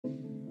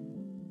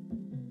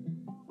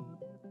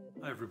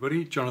Hi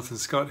everybody, Jonathan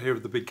Scott here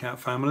of the Big Cat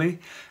family,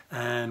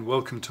 and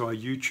welcome to our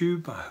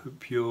YouTube. I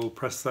hope you'll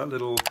press that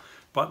little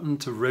button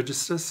to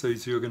register so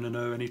you're going to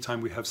know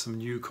anytime we have some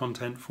new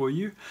content for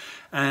you.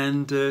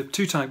 And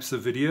two types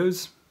of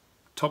videos: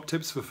 top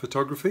tips for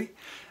photography,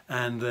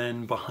 and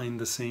then behind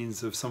the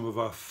scenes of some of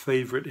our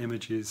favorite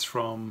images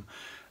from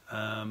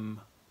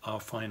our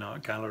fine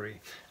art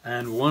gallery.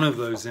 And one of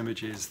those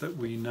images that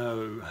we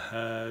know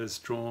has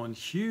drawn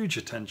huge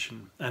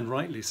attention, and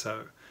rightly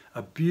so,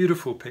 a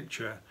beautiful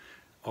picture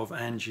of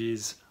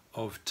Angie's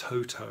of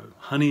Toto,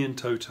 Honey and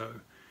Toto,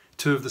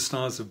 two of the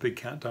stars of Big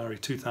Cat Diary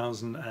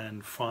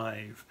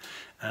 2005.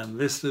 And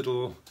this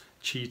little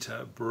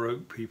cheetah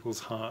broke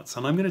people's hearts.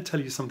 And I'm going to tell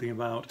you something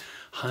about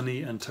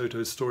Honey and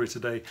Toto's story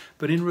today,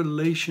 but in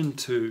relation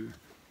to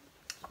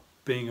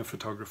being a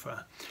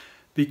photographer.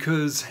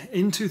 Because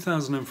in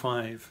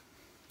 2005,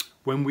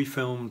 when we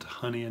filmed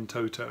Honey and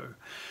Toto,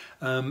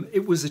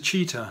 it was a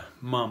cheetah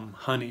mum,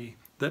 Honey,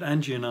 that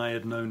Angie and I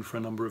had known for a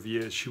number of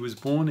years. She was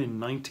born in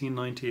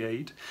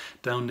 1998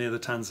 down near the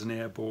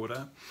Tanzania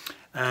border,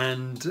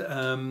 and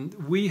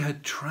we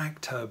had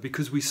tracked her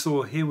because we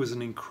saw here was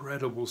an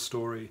incredible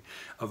story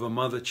of a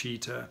mother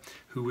cheetah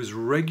who was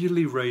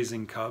regularly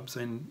raising cubs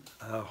in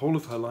the whole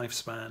of her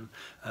lifespan.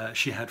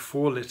 She had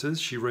 4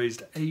 litters. She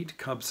raised 8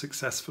 cubs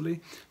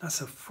successfully. That's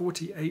a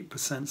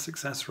 48%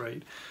 success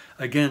rate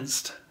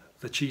against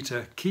the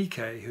cheetah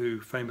Kike,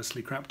 who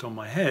famously crapped on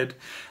my head,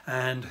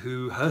 and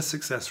who her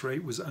success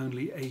rate was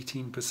only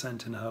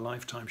 18% in her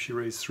lifetime. She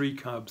raised 3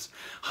 cubs.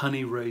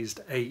 Honey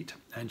raised 8,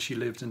 and she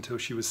lived until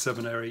she was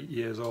 7 or 8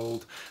 years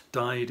old,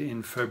 died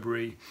in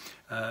February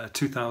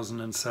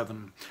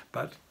 2007.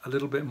 But a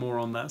little bit more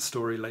on that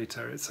story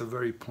later. It's a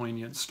very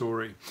poignant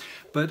story.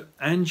 But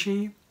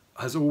Angie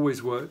has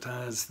always worked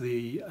as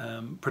the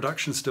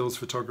production stills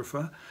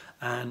photographer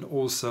and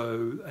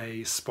also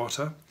a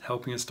spotter,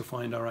 helping us to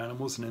find our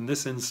animals, and in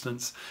this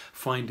instance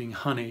finding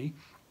Honey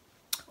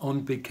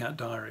on Big Cat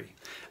Diary.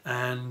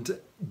 And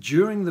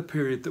during the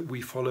period that we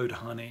followed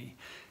Honey,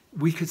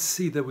 we could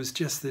see there was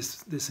just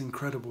this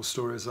incredible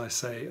story, as I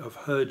say, of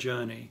her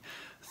journey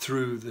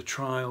through the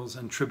trials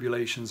and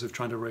tribulations of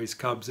trying to raise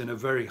cubs in a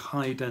very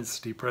high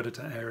density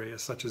predator area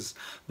such as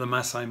the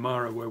Maasai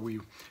Mara, where we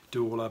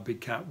do all our big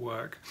cat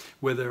work,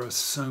 where there are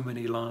so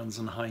many lions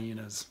and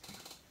hyenas.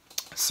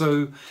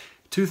 So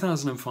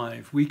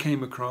 2005 we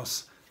came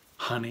across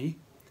Honey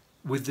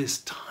with this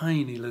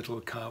tiny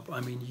little cub.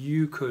 I mean,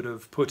 you could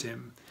have put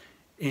him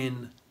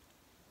in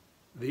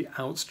the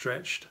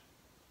outstretched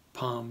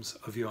palms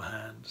of your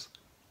hands.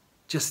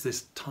 Just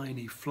this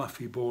tiny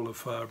fluffy ball of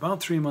fur,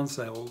 about 3 months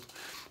old.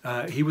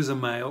 He was a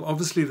male,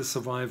 obviously the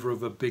survivor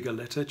of a bigger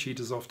litter.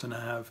 Cheetahs often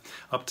have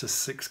up to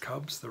 6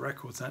 cubs. The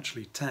record's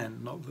actually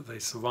 10, not that they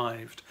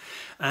survived.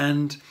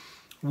 And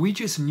we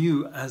just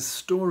knew as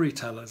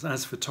storytellers,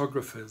 as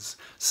photographers,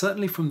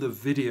 certainly from the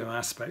video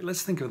aspect,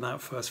 let's think of that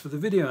first. For the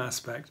video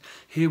aspect,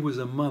 here was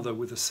a mother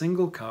with a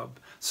single cub,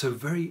 so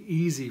very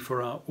easy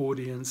for our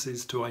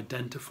audiences to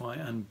identify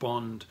and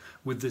bond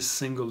with this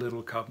single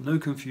little cub. No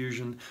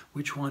confusion,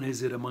 which one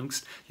is it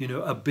amongst, you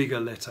know, a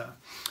bigger litter.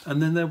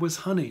 And then there was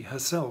Honey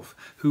herself,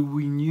 who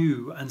we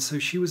knew, and so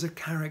she was a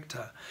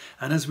character.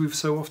 And as we've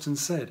so often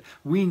said,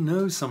 we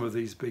know some of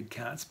these big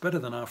cats better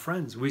than our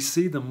friends. We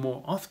see them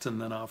more often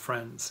than our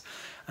friends.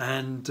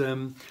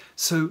 And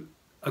so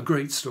a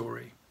great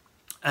story.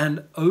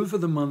 And over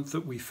the month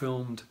that we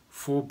filmed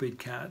for Big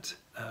Cat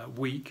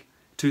Week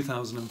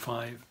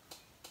 2005,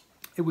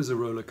 it was a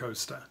roller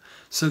coaster.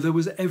 So there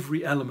was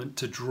every element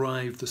to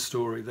drive the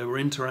story. There were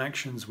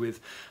interactions with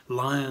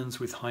lions,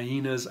 with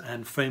hyenas,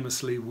 and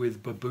famously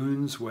with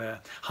baboons,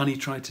 where Honey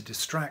tried to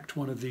distract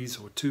one of these,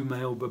 or 2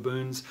 male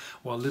baboons,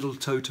 while little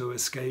Toto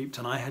escaped.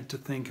 And I had to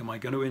think, am I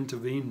going to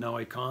intervene? No,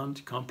 I can't.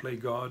 You can't play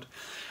God.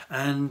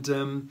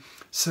 And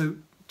so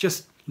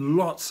just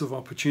lots of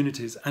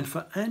opportunities. And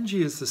for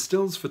Angie as the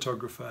stills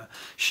photographer,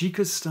 she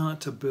could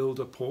start to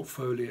build a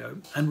portfolio.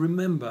 And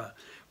remember,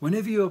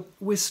 whenever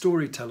we're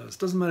storytellers,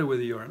 doesn't matter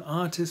whether you're an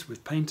artist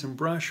with paint and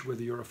brush,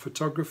 whether you're a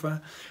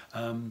photographer,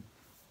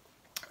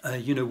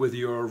 you know, whether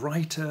you're a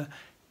writer,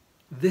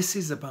 this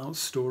is about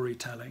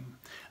storytelling.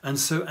 And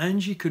so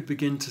Angie could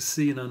begin to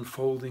see an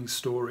unfolding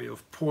story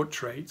of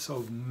portraits,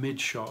 of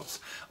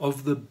mid-shots,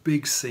 of the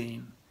big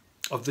scene,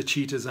 of the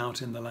cheetahs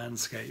out in the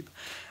landscape.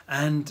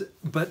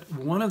 But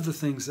one of the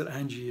things that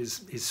Angie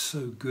is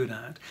so good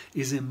at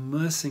is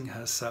immersing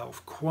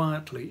herself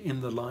quietly in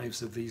the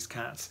lives of these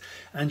cats.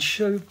 And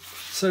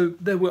so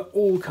there were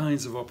all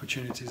kinds of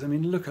opportunities. I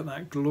mean, look at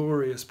that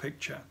glorious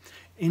picture,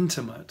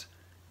 intimate,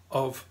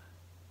 of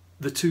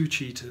the 2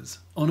 cheetahs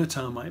on a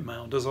termite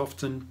mound, as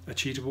often a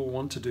cheetah will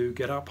want to do,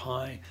 get up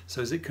high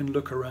so as it can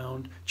look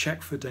around,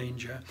 check for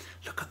danger.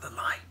 Look at the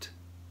light,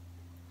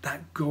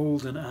 that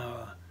golden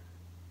hour,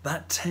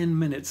 that 10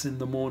 minutes in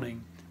the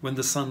morning when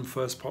the sun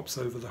first pops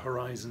over the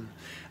horizon,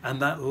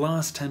 and that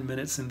last 10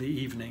 minutes in the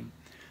evening,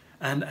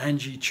 and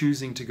Angie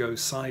choosing to go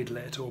side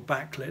lit or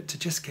backlit to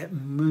just get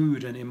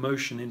mood and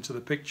emotion into the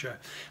picture.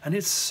 And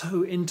it's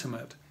so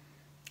intimate.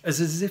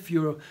 as if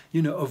you're,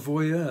 a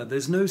voyeur.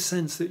 There's no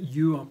sense that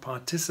you are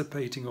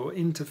participating or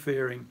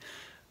interfering.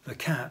 The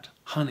cat,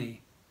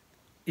 Honey,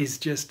 is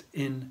just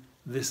in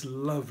this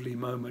lovely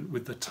moment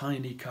with the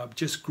tiny cub,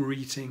 just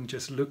greeting,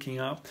 just looking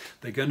up.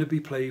 They're going to be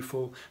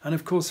playful. And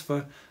of course,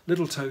 for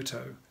little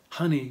Toto,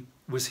 Honey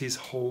was his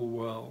whole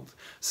world.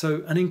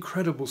 So an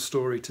incredible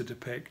story to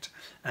depict.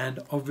 And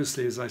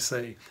obviously, as I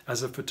say,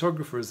 as a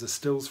photographer, as a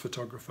stills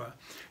photographer,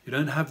 you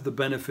don't have the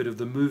benefit of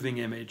the moving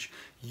image.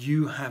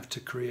 You have to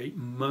create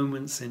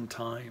moments in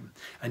time,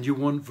 and you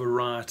want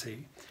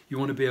variety. You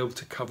want to be able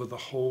to cover the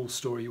whole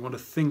story. You want to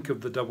think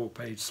of the double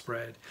page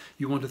spread.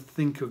 You want to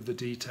think of the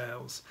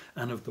details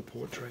and of the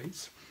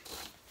portraits.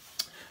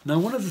 Now,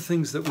 one of the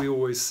things that we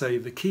always say,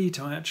 the key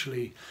to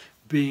actually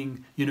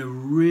being,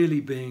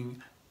 really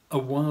being a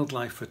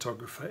wildlife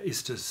photographer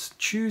is to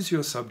choose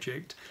your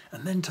subject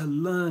and then to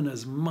learn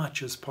as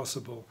much as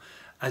possible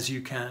as you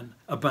can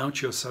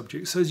about your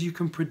subject so as you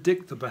can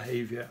predict the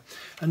behavior.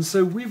 And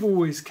so we've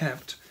always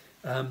kept,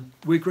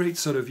 we're great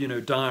sort of,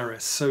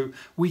 diarists. So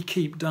we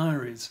keep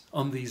diaries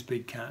on these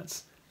big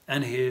cats.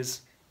 And here's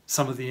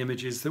some of the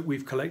images that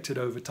we've collected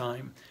over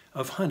time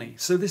of Honey.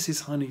 So this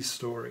is Honey's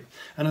story.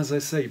 And as I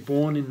say,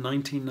 born in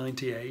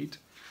 1998.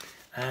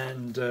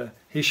 And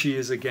here she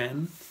is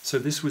again. So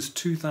this was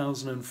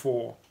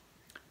 2004,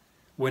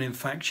 when in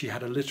fact she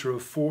had a litter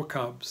of 4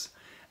 cubs,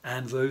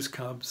 and those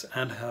cubs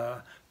and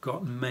her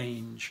got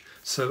mange,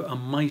 so a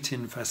mite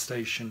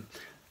infestation.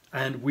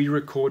 And we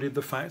recorded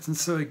the facts. And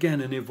so again,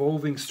 an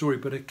evolving story,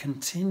 but a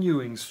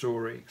continuing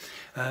story.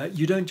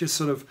 You don't just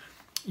sort of,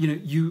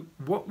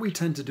 what we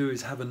tend to do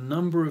is have a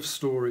number of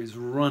stories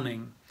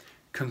running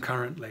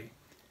concurrently,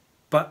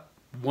 but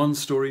one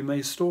story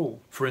may stall.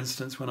 For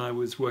instance, when I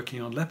was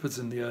working on leopards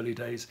in the early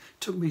days,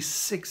 it took me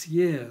 6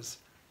 years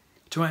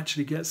to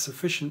actually get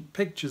sufficient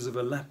pictures of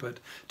a leopard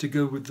to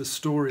go with the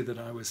story that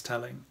I was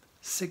telling.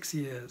 6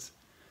 years.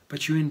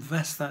 But you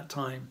invest that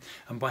time,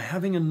 and by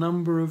having a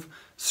number of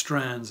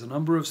strands, a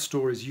number of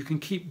stories, you can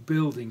keep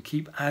building,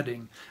 keep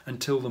adding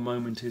until the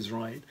moment is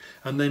right.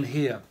 And then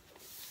here,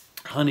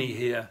 Honey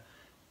here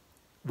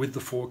with the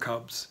 4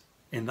 cubs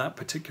in that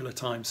particular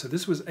time. So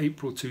this was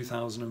April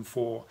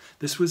 2004.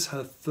 This was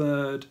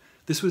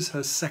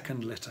her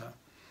second litter.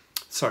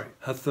 Sorry,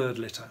 her 3rd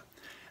litter.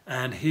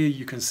 And here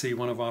you can see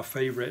one of our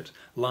favourite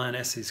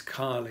lionesses,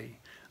 Carly,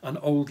 an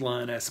old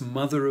lioness,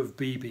 mother of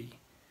Bibi,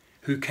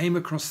 who came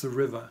across the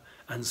river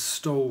and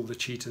stole the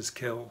cheetah's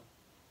kill.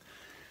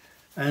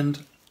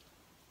 And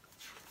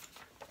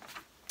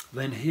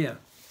then here,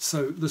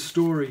 so the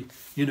story,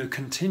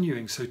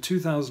 continuing. So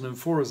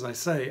 2004, as I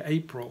say,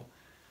 April,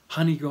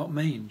 Honey got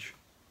mange,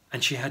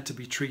 and she had to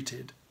be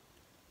treated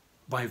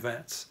by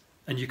vets.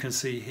 And you can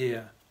see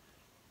here,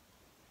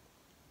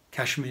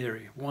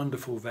 Kashmiri,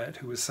 wonderful vet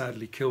who was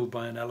sadly killed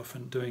by an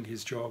elephant doing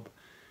his job.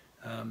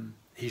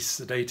 He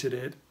sedated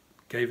it,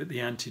 gave it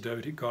the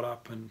antidote, it got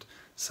up, and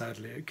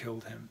sadly it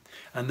killed him.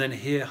 And then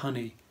here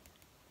Honey,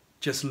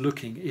 just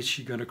looking, is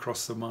she going to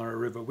cross the Mara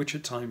River, which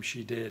at times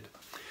she did.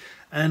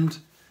 And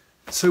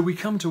so we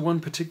come to one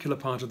particular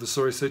part of the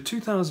story. So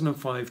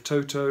 2005,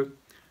 Toto,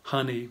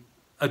 Honey,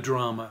 a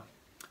drama.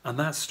 And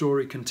that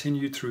story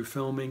continued through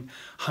filming.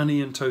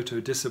 Honey and Toto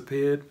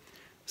disappeared.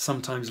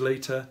 Sometimes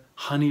later,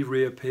 Honey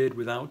reappeared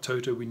without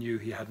Toto. We knew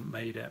he hadn't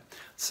made it.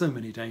 So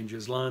many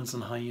dangers. Lions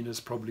and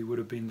hyenas probably would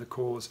have been the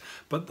cause.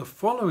 But the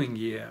following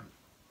year,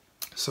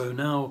 so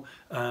now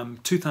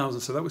 2000,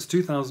 so that was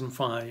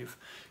 2005,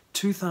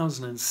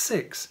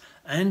 2006,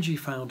 Angie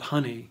found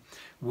Honey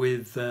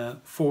with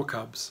 4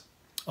 cubs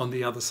on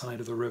the other side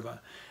of the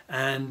river.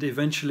 And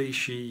eventually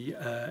she,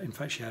 in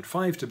fact she had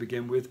 5 to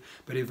begin with,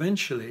 but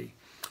eventually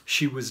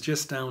she was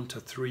just down to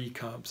 3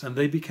 cubs, and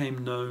they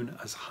became known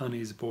as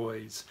Honey's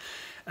boys.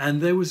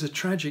 And there was a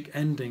tragic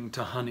ending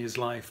to Honey's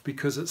life,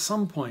 because at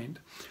some point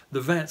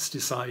the vets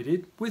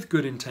decided, with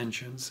good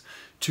intentions,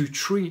 to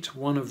treat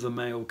one of the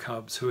male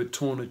cubs who had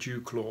torn a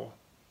dew claw.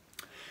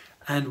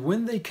 And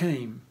when they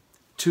came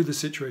to the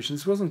situation,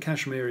 this wasn't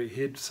Kashmiri,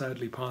 he had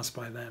sadly passed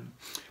by then,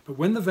 but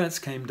when the vets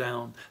came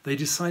down, they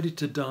decided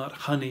to dart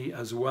Honey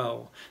as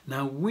well.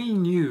 Now we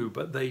knew,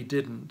 but they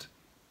didn't,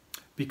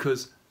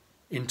 because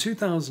in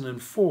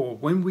 2004,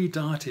 when we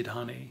darted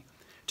Honey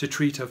to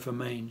treat her for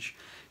mange,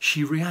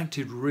 she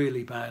reacted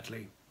really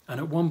badly. And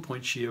at one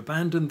point she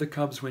abandoned the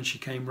cubs when she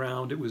came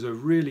round. It was a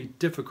really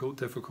difficult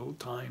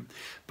time.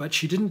 But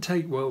she didn't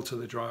take well to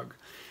the drug.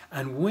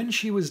 And when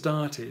she was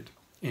darted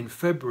in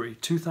February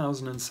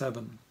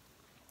 2007,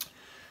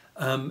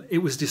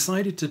 it was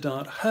decided to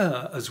dart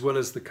her as well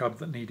as the cub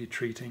that needed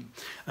treating.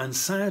 And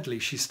sadly,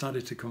 she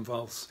started to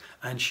convulse,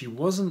 and she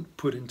wasn't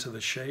put into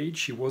the shade.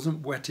 She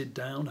wasn't wetted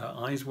down. Her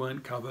eyes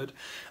weren't covered.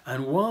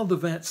 And while the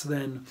vets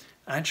then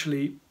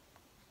actually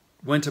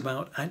went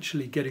about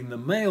actually getting the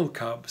male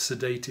cub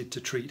sedated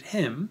to treat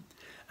him,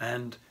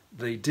 and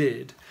they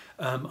did,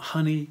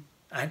 Honey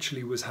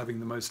actually was having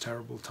the most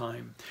terrible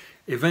time.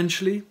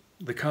 Eventually,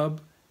 the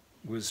cub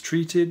was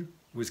treated,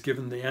 was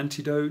given the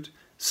antidote,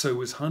 so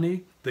was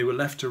Honey. They were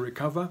left to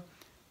recover,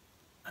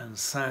 and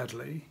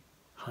sadly,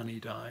 Honey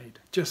died.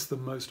 Just the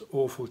most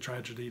awful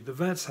tragedy. The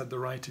vets had the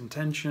right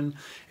intention.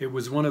 It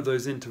was one of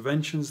those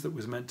interventions that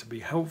was meant to be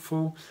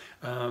helpful.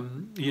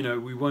 You know,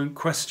 we won't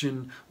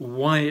question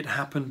why it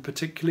happened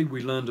particularly.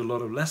 We learned a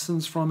lot of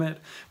lessons from it.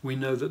 We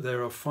know that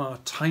there are far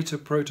tighter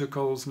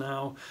protocols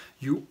now.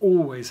 You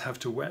always have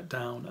to wet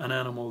down an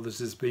animal that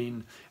has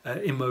been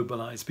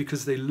immobilized,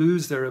 because they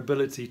lose their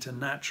ability to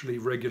naturally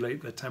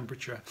regulate their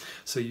temperature.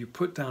 So you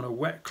put down a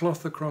wet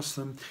cloth across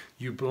them,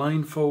 you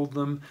blindfold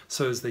them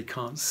so as they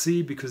can't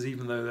see, because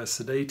even though they're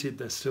sedated,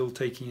 they're still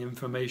taking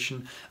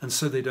information, and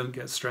so they don't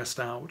get stressed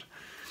out.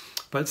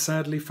 But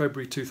sadly,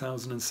 February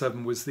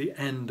 2007 was the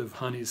end of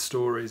Honey's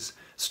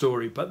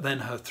story. But then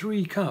her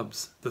 3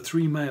 cubs, the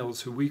 3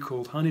 males who we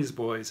called Honey's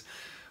boys,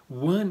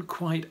 weren't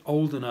quite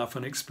old enough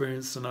and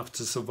experienced enough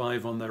to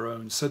survive on their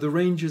own. So the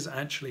rangers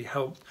actually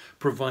helped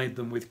provide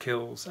them with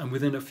kills. And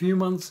within a few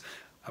months,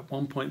 at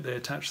one point they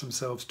attached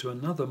themselves to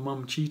another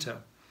mum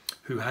cheetah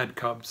who had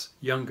cubs,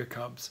 younger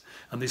cubs.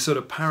 And they sort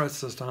of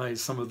parasitized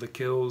some of the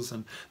kills,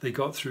 and they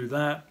got through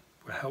that,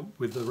 helped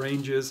with the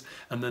rangers,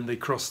 and then they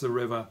crossed the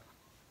river.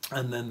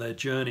 And then their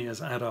journey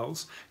as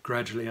adults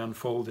gradually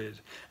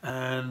unfolded.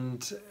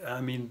 And I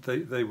mean,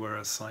 they were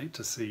a sight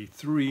to see.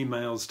 3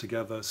 males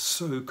together,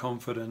 so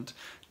confident,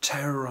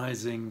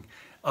 terrorizing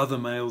other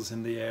males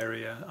in the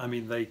area. I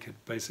mean, they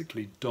could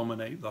basically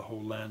dominate the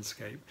whole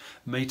landscape,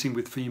 mating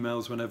with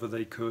females whenever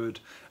they could,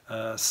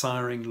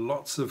 siring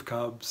lots of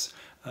cubs.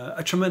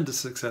 A tremendous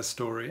success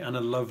story, and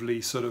a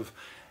lovely sort of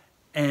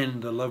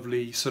end, a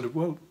lovely sort of,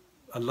 well,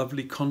 a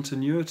lovely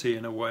continuity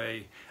in a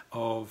way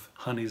of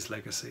Honey's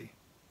legacy.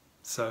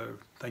 So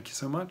thank you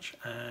so much,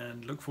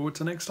 and look forward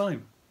to next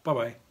time.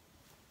 Bye-bye.